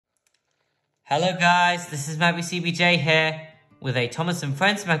Hello guys, this is CBJ here with a Thomas and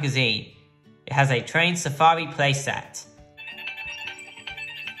Friends magazine. It has a train safari playset.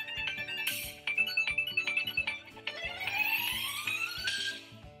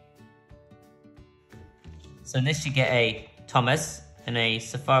 So in this you get a Thomas and a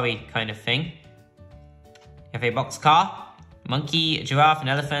safari kind of thing. You have a boxcar, monkey, a giraffe, an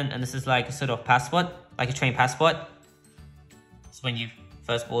elephant, and this is like a sort of passport, like a train passport. It's when you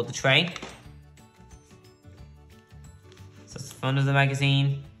first board the train. So that's the front of the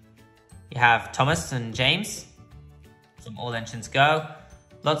magazine. You have Thomas and James from All Engines Go.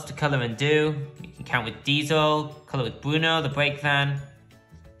 Lots to colour and do. You can count with Diesel, colour with Bruno, the brake van.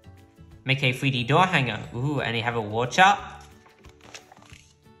 Make a 3D door hanger. Ooh, and you have a war chart.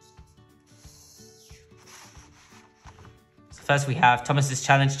 So first we have Thomas's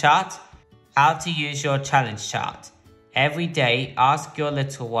challenge chart. How to use your challenge chart. Every day, ask your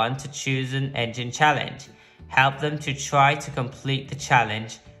little one to choose an engine challenge. Help them to try to complete the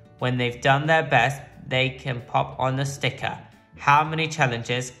challenge. When they've done their best, they can pop on a sticker. How many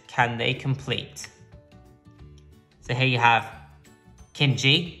challenges can they complete? So here you have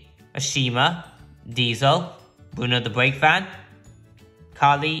Kinji, Ashima, Diesel, Bruno the brake van,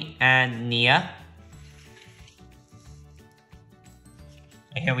 Carly and Nia.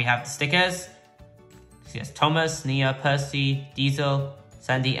 And here we have the stickers. So yes, Thomas, Nia, Percy, Diesel,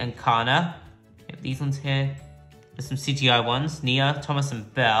 Sandy and Kana. We have these ones here. There's some CGI ones. Nia, Thomas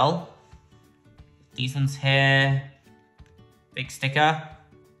and Belle. These ones here. Big sticker.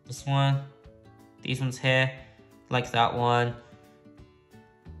 This one. These ones here. Like that one.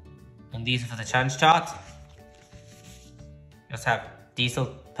 And these are for the challenge chart. We also have Diesel,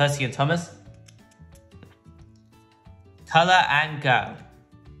 Percy and Thomas. Color and go.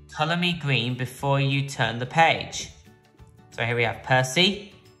 Color me green before you turn the page. So here we have Percy.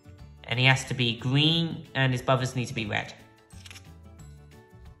 And he has to be green and his brothers need to be red.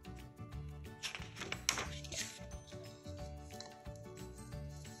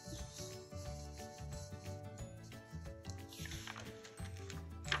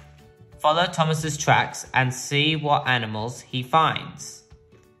 Follow Thomas's tracks and see what animals he finds.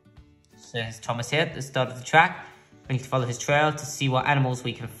 So there's Thomas here at the start of the track. We need to follow his trail to see what animals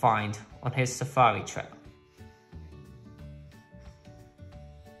we can find on his safari trail.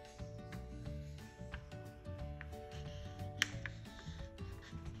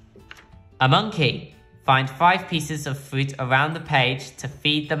 A monkey. Find 5 pieces of fruit around the page to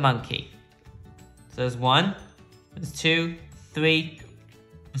feed the monkey. So there's 1, there's 2, 3,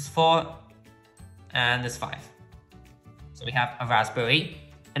 there's 4, and there's 5. So we have a raspberry,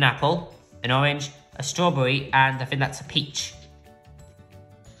 an apple, an orange, a strawberry, and I think that's a peach.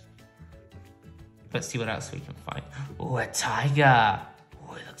 Let's see what else we can find. Oh, a tiger.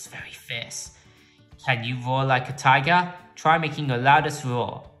 Oh, it looks very fierce. Can you roar like a tiger? Try making your loudest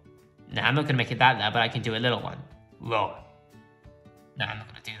roar. No, I'm not going to make it that loud, but I can do a little one. Roar. No, I'm not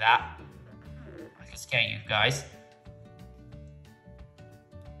going to do that. I can scare you guys.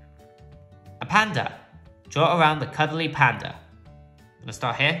 A panda. Draw around the cuddly panda. I'm going to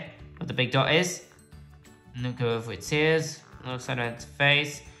start here, where the big dot is. And then go over its ears, left side around its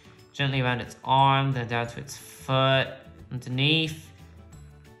face, gently around its arm, then down to its foot, underneath.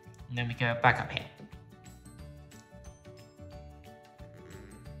 And then we go back up here.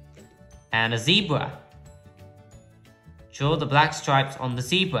 And a zebra. Draw the black stripes on the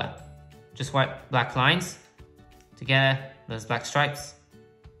zebra. Just white black lines. Together, those black stripes.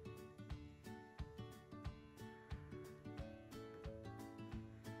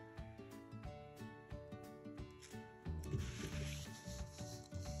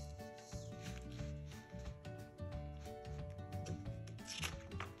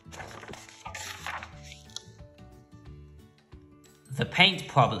 The paint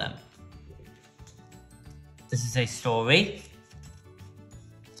problem. This is a story.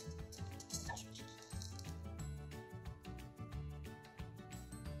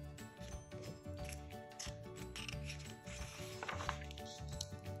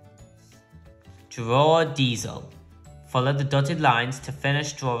 Draw Diesel. Follow the dotted lines to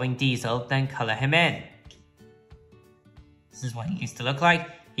finish drawing Diesel, then color him in. This is what he used to look like.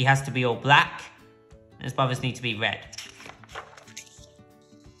 He has to be all black, and his brothers need to be red.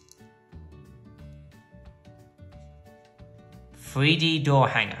 "3D door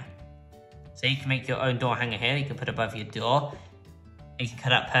hanger." So you can make your own door hanger here. You can put above your door. You can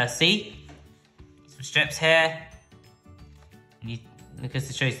cut out Percy. Some strips here. Because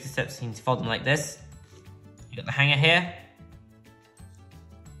it shows the steps, you need to fold them like this. You got the hanger here.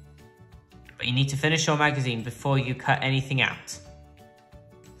 But you need to finish your magazine before you cut anything out.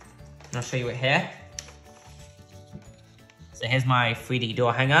 And I'll show you it here. So here's my 3D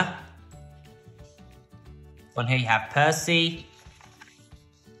door hanger. On here you have Percy.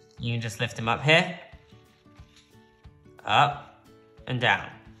 You can just lift him up here. Up and down.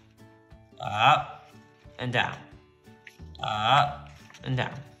 Up and down. Up and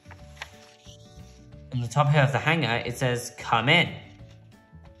down. On the top here of the hanger, it says, "Come in."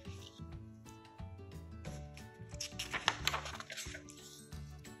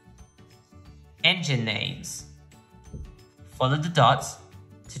 Engine names. Follow the dots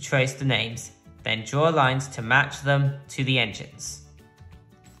to trace the names, then draw lines to match them to the engines.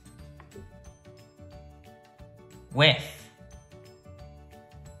 Width.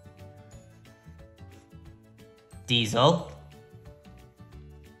 Diesel.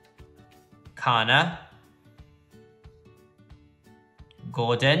 Kana.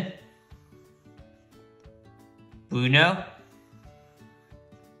 Gordon. Bruno.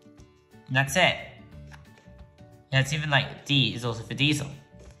 And that's it. Yeah, it's even like D is also for diesel.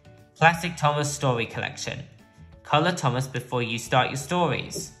 Classic Thomas story collection. Color Thomas before you start your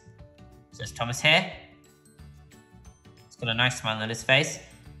stories. So there's Thomas here. He's got a nice smile on his face.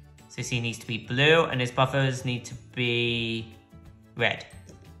 So he needs to be blue and his buffers need to be red.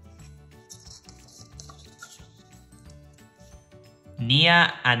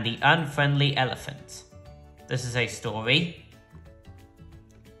 Nia and the Unfriendly Elephant. This is a story.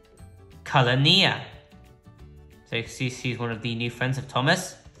 Color Nia. So you can see she's one of the new friends of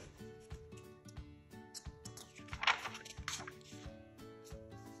Thomas.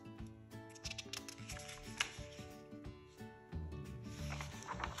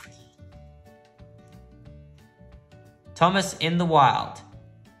 Thomas in the Wild.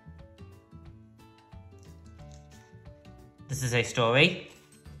 This is a story.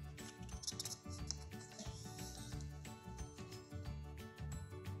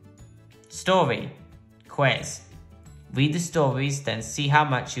 Story. Quiz. Read the stories, then see how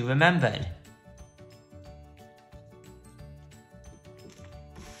much you remembered.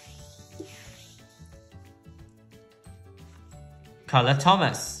 Color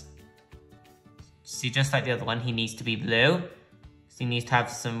Thomas. See, just like the other one, he needs to be blue. So he needs to have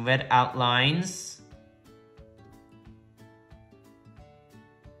some red outlines.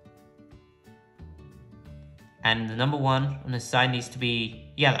 And the number 1 on his side needs to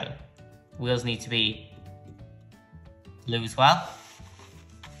be yellow. Wheels need to be blue as well.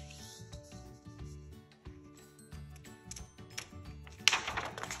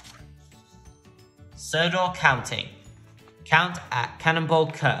 Sodor counting. Count at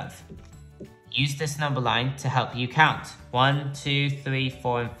Cannonball Curve. Use this number line to help you count. 1, 2, 3,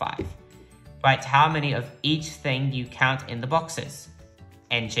 4, and 5. Write how many of each thing you count in the boxes.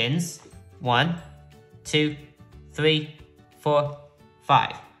 Engines. 1, 2, 3, 4,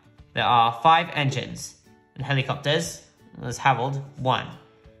 5. There are 5 engines. And helicopters, there's Harold, 1.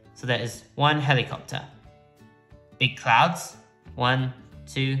 So there is 1 helicopter. Big clouds. 1,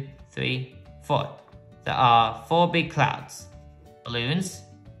 2, 3, 4. There are 4 big clouds. Balloons.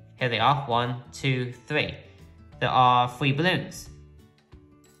 Here they are, 1, 2, 3. There are 3 balloons.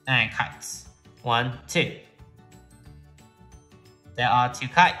 And kites, 1, 2. There are 2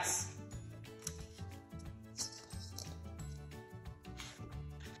 kites.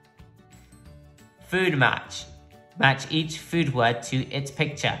 Food match. Match each food word to its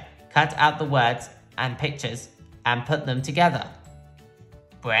picture. Cut out the words and pictures and put them together.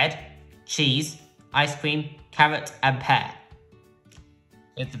 Bread, cheese, ice cream, carrot, and pear.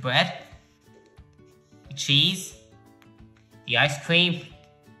 With the bread, the cheese, the ice cream,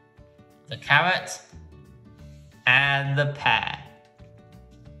 the carrot, and the pear.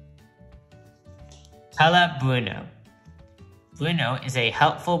 Color Bruno. Bruno is a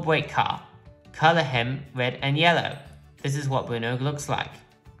helpful brake car. Color him red and yellow. This is what Bruno looks like.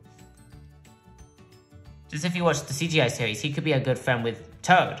 Just if you watch the CGI series, he could be a good friend with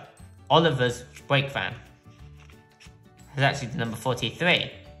Toad, Oliver's brake van. Is actually the number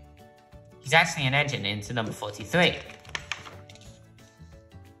 43. He's actually an engine into number 43.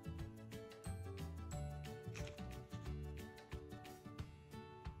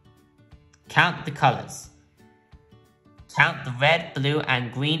 Count the colors. Count the red, blue,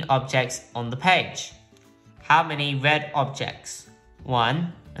 and green objects on the page. How many red objects?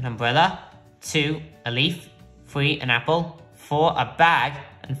 1, an umbrella. 2, a leaf. 3, an apple. 4, a bag.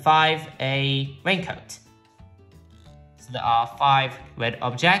 And 5, a raincoat. So there are 5 red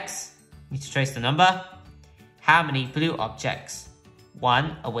objects. You need to trace the number. How many blue objects?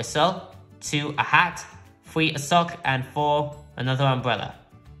 1, a whistle. 2, a hat. 3, a sock. And 4, another umbrella.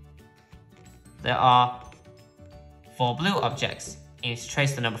 There are 4 blue objects. You need to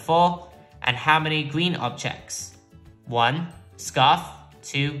trace the number 4. And how many green objects? 1, scarf.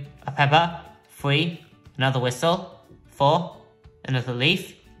 2, a pepper. 3, another whistle. 4, another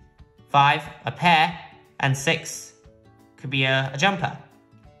leaf. 5, a pear. And 6, could be a jumper.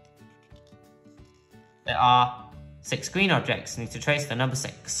 There are 6 green objects. You need to trace the number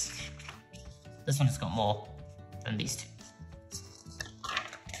 6. This one has got more than these 2.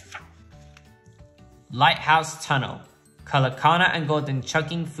 Lighthouse tunnel. Color Connor and Gordon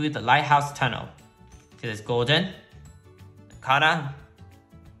chugging through the lighthouse tunnel. So there's Gordon, Connor.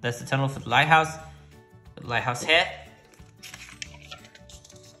 There's the tunnel for the lighthouse. Put the lighthouse here.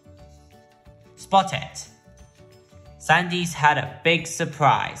 Spot it. Sandy's had a big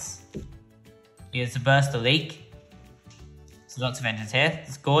surprise. Here's a burst of leak. So lots of engines here.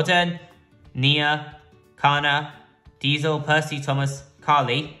 There's Gordon, Nia, Connor, Diesel, Percy, Thomas,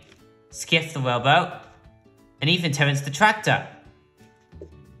 Carly, Skiff the whaleboat, and even Terence the tractor.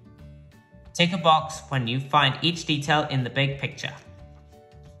 Tick a box when you find each detail in the big picture.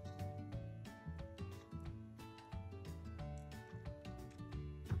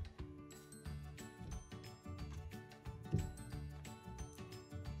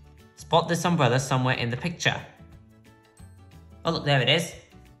 Spot this umbrella somewhere in the picture. Oh look, there it is.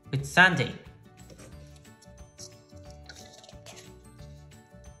 With Sandy.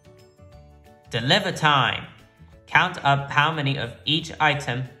 Deliver time. Count up how many of each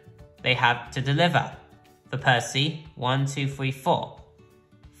item they have to deliver. For Percy, 1, 2, 3, 4.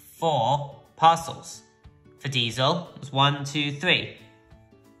 4 parcels. For Diesel, there's 1, 2, 3.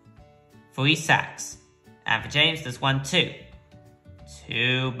 3 sacks. And for James, there's 1, 2.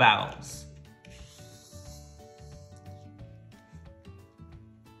 2 barrels.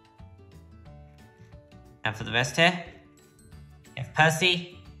 And for the rest here, you have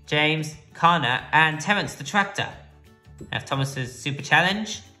Percy, James, Connor, and Terence the tractor. You have Thomas's super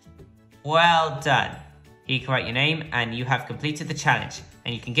challenge. Well done. Here you can write your name and you have completed the challenge.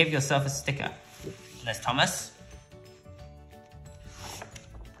 And you can give yourself a sticker. There's Thomas.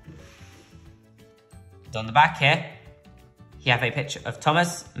 And on the back here, you have a picture of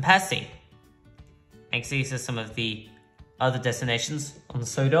Thomas and Percy. And these are some of the other destinations on the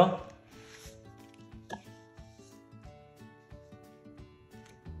soda.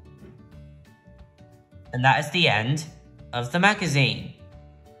 And that is the end of the magazine.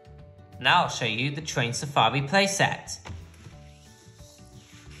 Now I'll show you the Train Safari playset.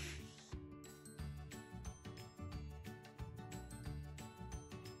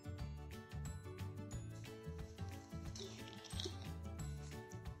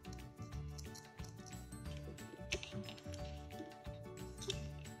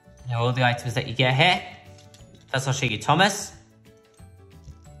 Now all the items that you get here. First I'll show you Thomas.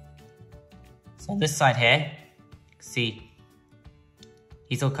 So on this side here, you can see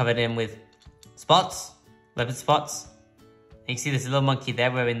he's all covered in with spots, leopard spots. And you can see there's a little monkey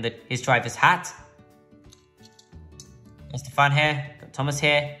there wearing his driver's hat. There's the front here, got Thomas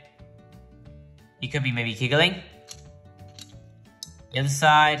here. He could be maybe giggling. The other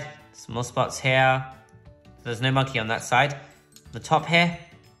side, some more spots here. There's no monkey on that side. The top here,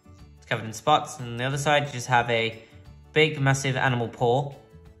 it's covered in spots. And on the other side, you just have a big, massive animal paw.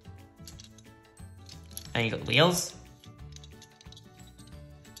 And you got the wheels.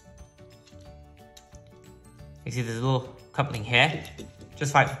 You see there's a little coupling here,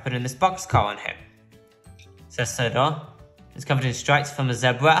 just right for putting this boxcar on here. It says Sodor. It's covered in stripes from a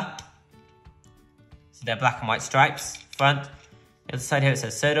zebra. So they're black and white stripes, front. The other side here it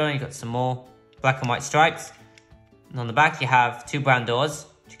says Sodor, and you've got some more black and white stripes. And on the back you have 2 brown doors.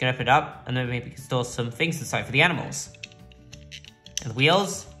 You can open it up, and then maybe you can store some things inside for the animals. And the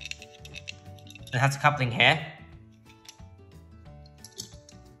wheels. It has a coupling here.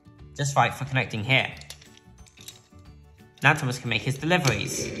 Just right for connecting here. Now Thomas can make his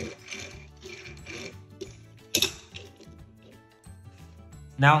deliveries.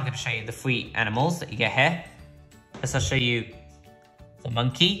 Now I'm going to show you the 3 animals that you get here. First I'll show you the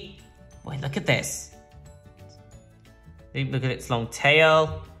monkey. Boy, look at this. Look at its long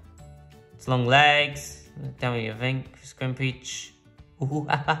tail, its long legs. Down with your thing, screen peach. Ooh,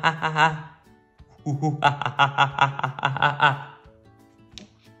 ha ha ha ha ha. Ooh, ha ha ha ha ha ha.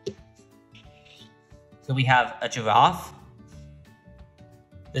 So we have a giraffe.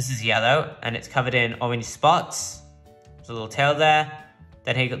 This is yellow and it's covered in orange spots. There's a little tail there.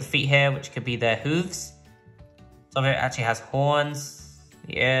 Then here you've got the feet here, which could be their hooves. Some of it actually has horns,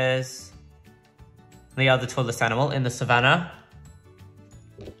 the ears. They are the tallest animal in the savannah.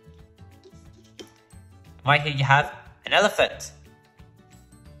 Right here you have an elephant.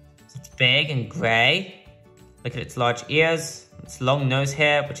 So it's big and grey. Look at its large ears, its long nose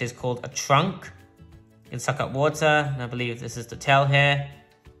here, which is called a trunk. It can suck up water, and I believe this is the tail here.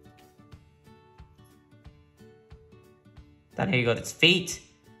 Down here you got its feet.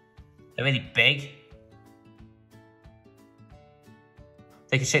 They're really big.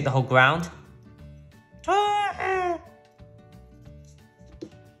 They can shake the whole ground.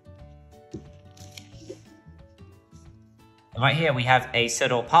 And right here we have a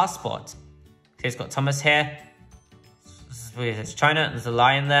Sodor passport. Okay, it's got Thomas here. There's China, there's a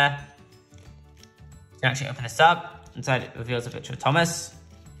lion there. You can actually open this up. Inside it reveals a picture of Thomas.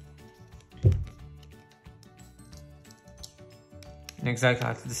 And exactly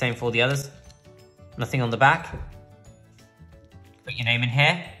like the same for all the others. Nothing on the back. Put your name in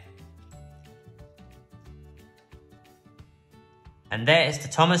here. And there is the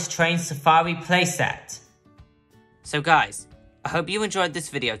Thomas Train Safari playset. So guys, I hope you enjoyed this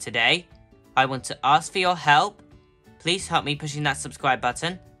video today. I want to ask for your help. Please help me pushing that subscribe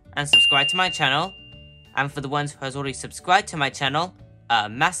button and subscribe to my channel. And for the ones who has already subscribed to my channel, a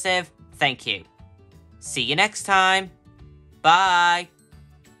massive thank you. See you next time. Bye.